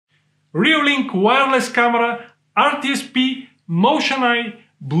Reolink wireless camera, RTSP, MotionEye,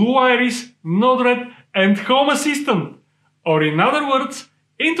 Blue Iris, Node-RED and Home Assistant. Or in other words,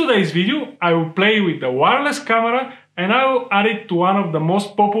 in today's video I will play with the wireless camera and I will add it to one of the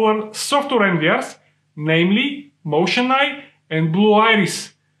most popular software NVRs, namely MotionEye and Blue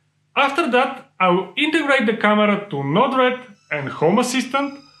Iris. After that I will integrate the camera to Node-RED and Home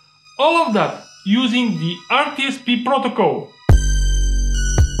Assistant, all of that using the RTSP protocol.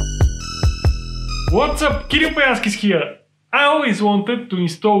 What's up, Kirill Payanskis here! I always wanted to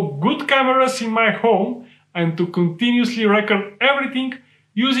install good cameras in my home and to continuously record everything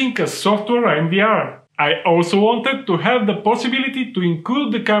using a software NVR. I also wanted to have the possibility to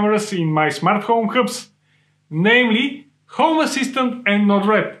include the cameras in my smart home hubs, namely Home Assistant and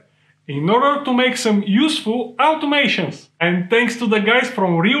Node-RED, in order to make some useful automations. And thanks to the guys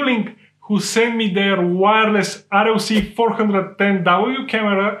from Reolink who sent me their wireless ROC 410W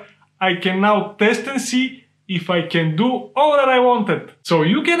camera, I can now test and see if I can do all that I wanted. So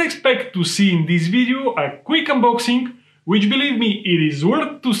you can expect to see in this video a quick unboxing, which believe me, it is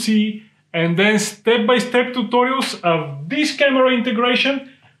worth to see, and then step-by-step tutorials of this camera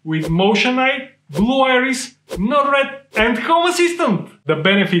integration with MotionEye, Blue Iris, Node-RED and Home Assistant. The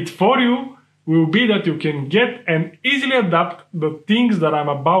benefit for you will be that you can get and easily adapt the things that I'm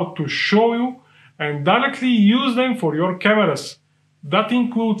about to show you and directly use them for your cameras. That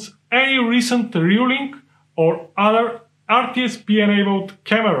includes any recent Reolink or other RTSP-enabled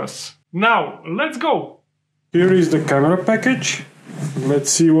cameras. Now, let's go! Here is the camera package. Let's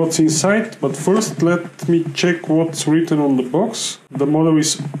see what's inside, but first let me check what's written on the box. The model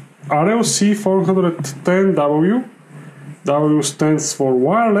is ROC 410W. W stands for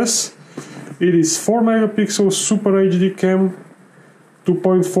wireless. It is 4 megapixel Super HD cam,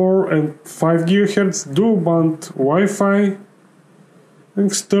 2.4 and 5 GHz dual band Wi-Fi,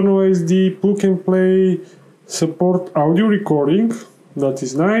 external SD, plug and play, support audio recording, that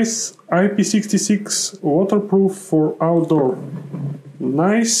is nice, IP66 waterproof for outdoor,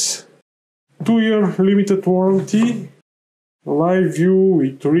 nice, 2-year limited warranty, live view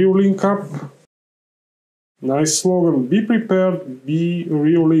with Reolink app, nice slogan, be prepared, be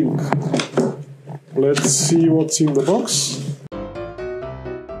Reolink. Let's see what's in the box.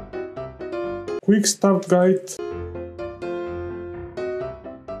 Quick start guide.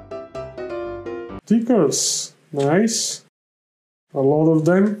 Stickers, nice, a lot of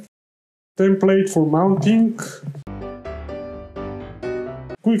them. Template for mounting.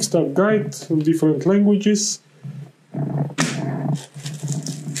 Quick start guide in different languages.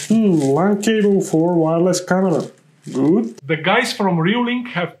 LAN cable for wireless camera. Good. The guys from Reolink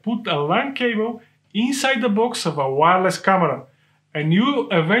have put a LAN cable inside the box of a wireless camera, and you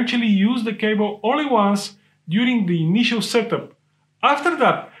eventually use the cable only once during the initial setup. After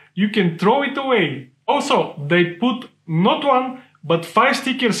that, you can throw it away. Also, they put not one, but 5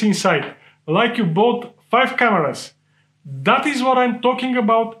 stickers inside, like you bought 5 cameras. That is what I'm talking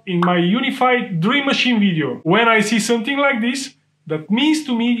about in my unified Dream Machine video. When I see something like this, that means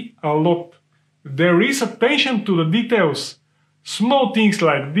to me a lot. There is attention to the details. Small things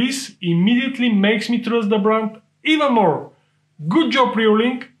like this immediately makes me trust the brand even more. Good job,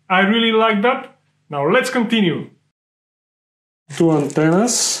 Reolink. I really like that. Now let's continue. 2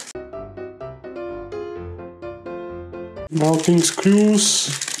 antennas. Mounting screws,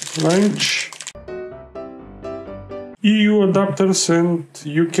 wrench, EU adapters and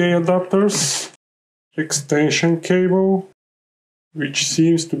UK adapters, extension cable, which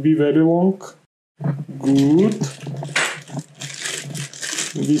seems to be very long. Good.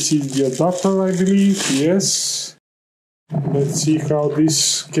 This is the adapter, I believe, yes. Let's see how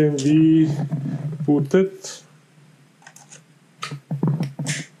this can be putted.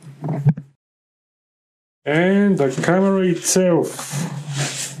 And the camera itself.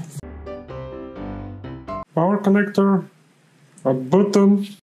 Power connector, a button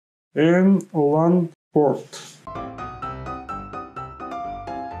and a LAN port.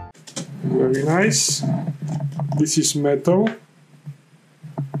 Very nice. This is metal.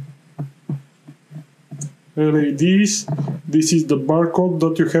 LEDs. This is the barcode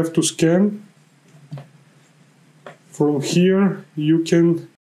that you have to scan. From here you can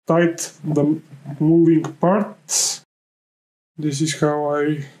tighten the moving parts. This is how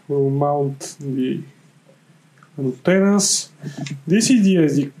I will mount the antennas. This is the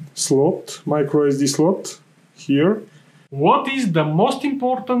SD slot, micro SD slot here. What is the most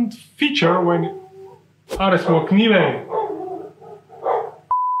important feature when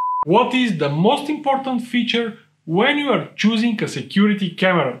What is the most important feature when you are choosing a security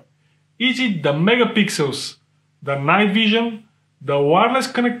camera? Is it the megapixels, the night vision, the wireless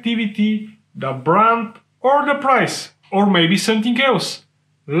connectivity, the brand, or the price, or maybe something else?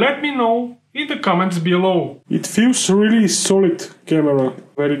 Let me know in the comments below. It feels really solid camera,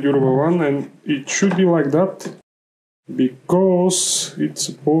 very durable one, and it should be like that because it's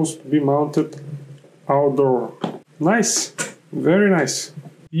supposed to be mounted outdoor. Nice, very nice.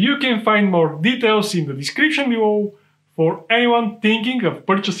 You can find more details in the description below for anyone thinking of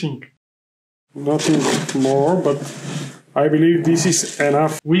purchasing. Nothing more, but I believe this is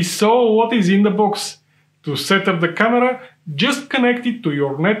enough. We saw what is in the box. To set up the camera, just connect it to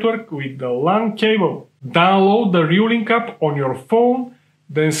your network with the LAN cable. Download the Reolink app on your phone,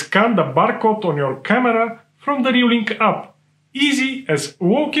 then scan the barcode on your camera from the Reolink app. Easy as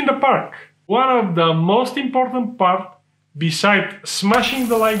walk in the park. One of the most important parts, besides smashing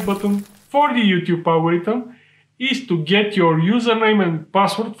the like button for the YouTube algorithm, is to get your username and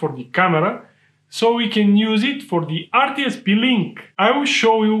password for the camera, so we can use it for the RTSP link. I will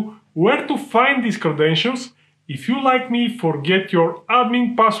show you where to find these credentials. If you, like me, forget your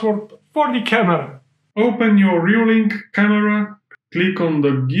admin password for the camera. Open your Reolink camera, click on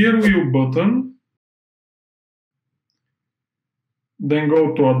the gear view button, then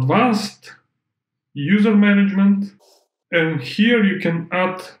go to Advanced, User Management, and here you can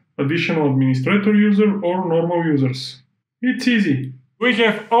add additional administrator user or normal users. It's easy. We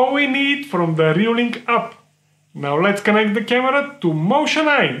have all we need from the Reolink app. Now let's connect the camera to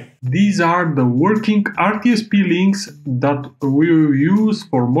MotionEye. These are the working RTSP links that we will use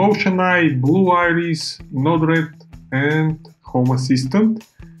for MotionEye, BlueIris, Node-RED and Home Assistant.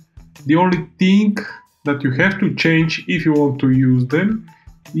 The only thing that you have to change if you want to use them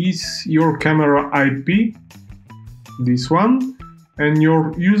is your camera IP, this one, and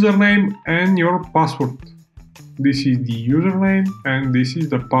your username and your password. This is the username and this is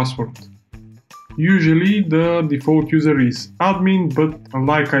the password. Usually the default user is admin, but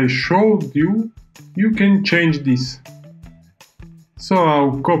like I showed you, you can change this. So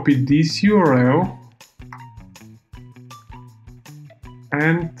I'll copy this URL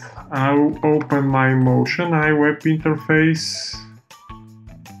and I'll open my MotionEye web interface.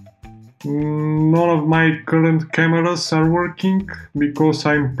 None of my current cameras are working because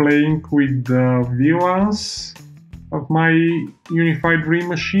I'm playing with the VLANs of my Unified Dream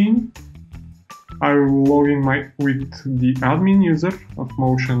machine. I will log in with the admin user of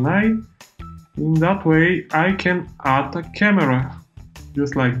MotionEye. In that way I can add a camera,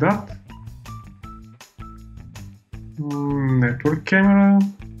 just like that. Network camera.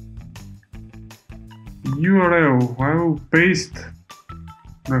 URL, I will paste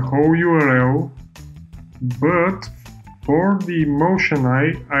the whole URL, but for the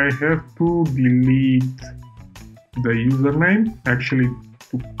MotionEye I have to delete the username, actually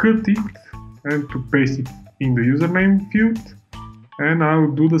to cut it and to paste it in the username field, and I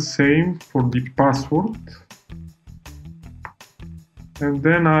will do the same for the password, and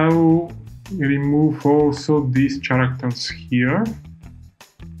then I will remove also these characters here.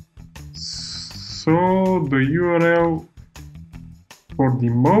 So the URL for the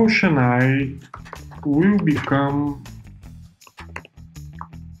MotionEye will become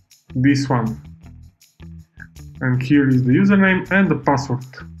this one, and here is the username and the password.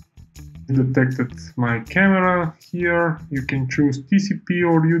 Detected my camera. Here you can choose TCP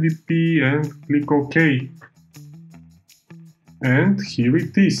or UDP and click OK. And here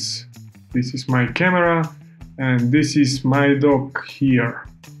it is. This is my camera and this is my dock here.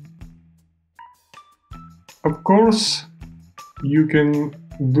 Of course, you can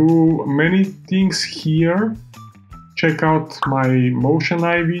do many things here. Check out my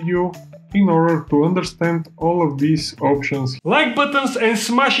MotionEye video in order to understand all of these options. Like buttons and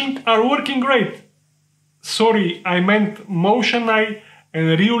smashing are working great. Sorry, I meant MotionEye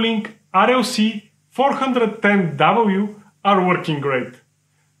and Reolink RLC 410W are working great.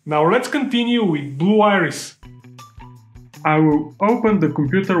 Now let's continue with BlueIris. I will open the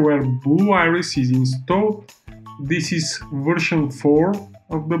computer where BlueIris is installed. This is version 4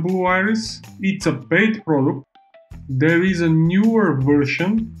 of the BlueIris. It's a paid product. There is a newer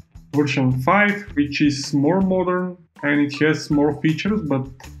version, version 5, which is more modern and it has more features, but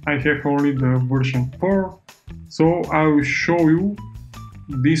I have only the version 4. So I will show you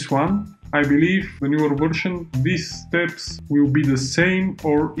this one. I believe the newer version, these steps will be the same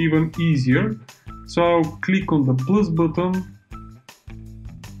or even easier. So I'll click on the plus button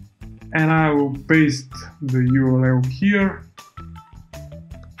and I will paste the URL here.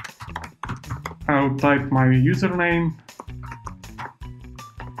 I'll type my username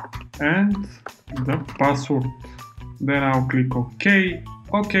and the password. Then I'll click OK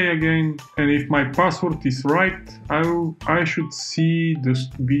Okay, again, and if my password is right, I should see the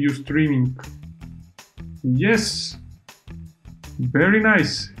video streaming. Yes, very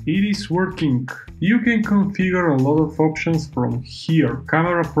nice, it is working. You can configure a lot of options from here.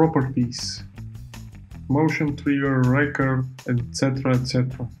 Camera properties, motion trigger, record, etc,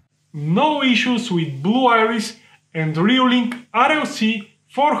 etc. No issues with BlueIris and Reolink RLC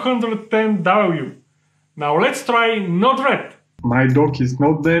 410W. Now let's try Node-RED. My dog is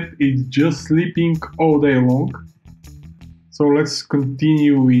not dead, it's just sleeping all day long. So let's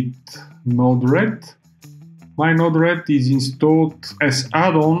continue with Node-RED. My Node-RED is installed as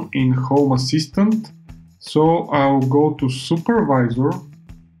add-on in Home Assistant. So I'll go to Supervisor.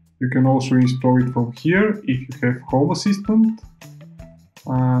 You can also install it from here if you have Home Assistant.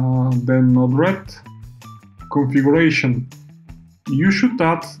 Then Node-RED. Configuration. You should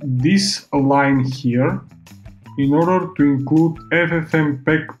add this line here in order to include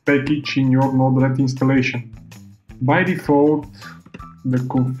FFmpeg package in your Node-RED installation. By default, the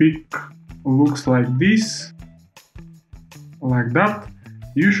config looks like this, like that.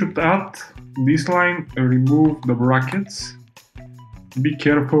 You should add this line and remove the brackets. Be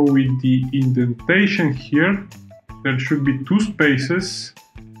careful with the indentation here. There should be 2 spaces.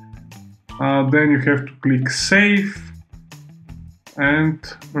 Then you have to click Save and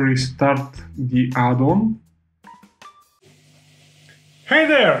restart the add-on. Hey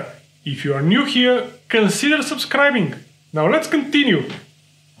there! If you are new here, consider subscribing. Now let's continue.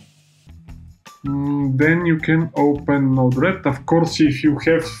 Then you can open Node-RED. Of course, if you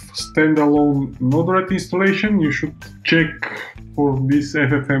have standalone Node-RED installation, you should check for this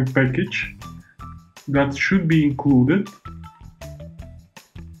FFmpeg package. That should be included.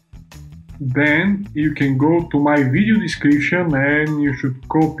 Then you can go to my video description and you should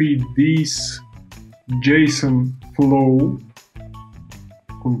copy this JSON flow,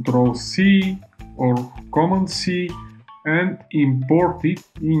 Control C or Command C, and import it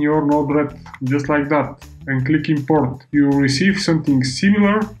in your Node-RED just like that, and click import. You will receive something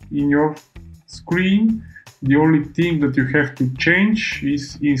similar in your screen. The only thing that you have to change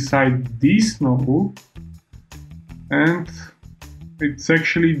is inside this notebook, and it's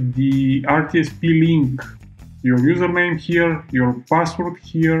actually the RTSP link. Your username here, your password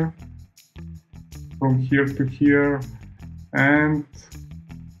here, from here to here, and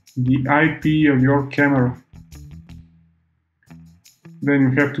the IP of your camera. Then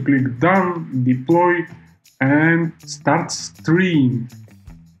you have to click Done, Deploy, and Start Stream.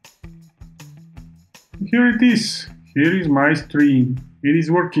 Here it is. Here is my stream. It is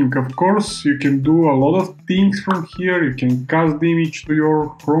working. Of course, you can do a lot of things from here. You can cast the image to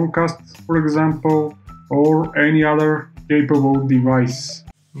your Chromecast, for example, or any other capable device.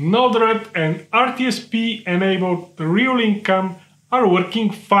 Node-RED and RTSP enabled Reolink Cam are working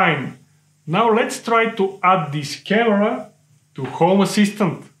fine. Now let's try to add this camera to Home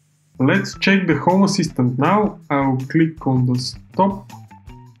Assistant. Let's check the Home Assistant now. I'll click on the stop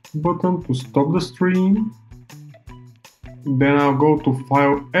button to stop the stream. Then I'll go to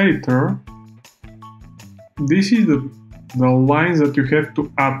File Editor. This is the lines that you have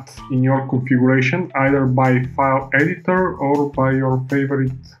to add in your configuration, either by File Editor or by your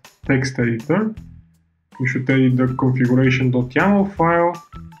favorite text editor. You should edit the configuration.yaml file.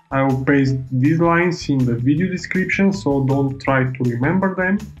 I will paste these lines in the video description, so don't try to remember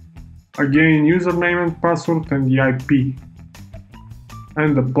them. Again, username and password and the IP.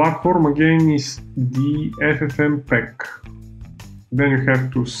 And the platform again is the FFmpeg. Then you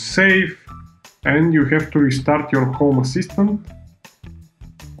have to save and you have to restart your Home Assistant.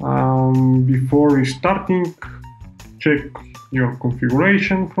 Before restarting, check your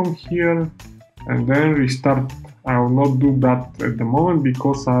configuration from here and then restart. I will not do that at the moment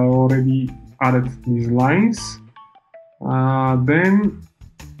because I already added these lines. Then,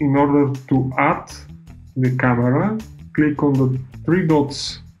 in order to add the camera, click on the 3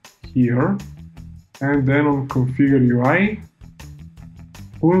 dots here and then on Configure UI,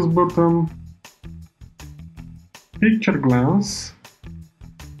 plus button, Picture Glance,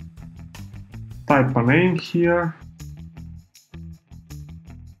 type a name here.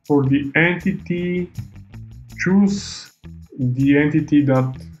 For the entity, choose the entity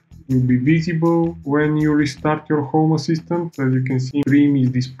that will be visible when you restart your Home Assistant. As you can see, stream is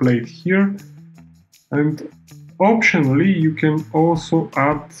displayed here. And optionally, you can also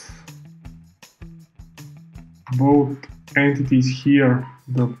add both entities here,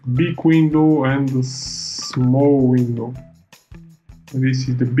 the big window and the small window. This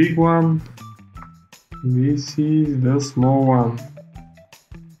is the big one, this is the small one,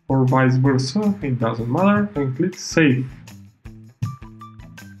 or vice versa, it doesn't matter, and click Save.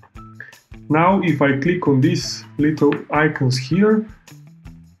 Now if I click on these little icons here,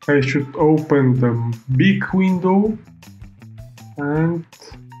 I should open the big window and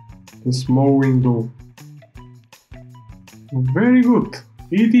the small window. Very good.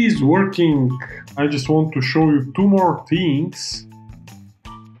 It is working. I just want to show you two more things.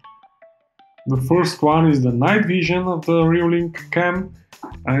 The first one is the night vision of the Reolink cam,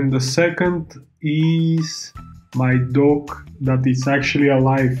 and the second is my dog that is actually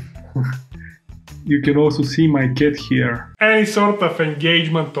alive. You can also see my cat here. Any sort of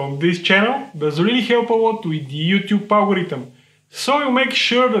engagement on this channel does really help a lot with the YouTube algorithm, so you make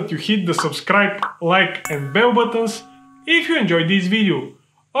sure that you hit the subscribe, like and bell buttons if you enjoyed this video.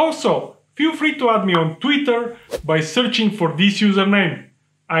 Also, feel free to add me on Twitter by searching for this username.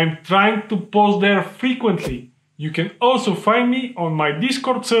 I'm trying to post there frequently. You can also find me on my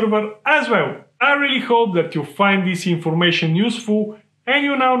Discord server as well. I really hope that you find this information useful and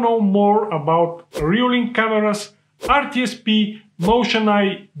you now know more about Reolink cameras, RTSP,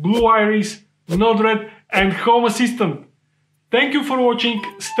 MotionEye, BlueIris, Node-RED and Home Assistant. Thank you for watching,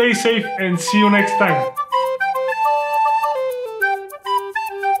 stay safe and see you next time.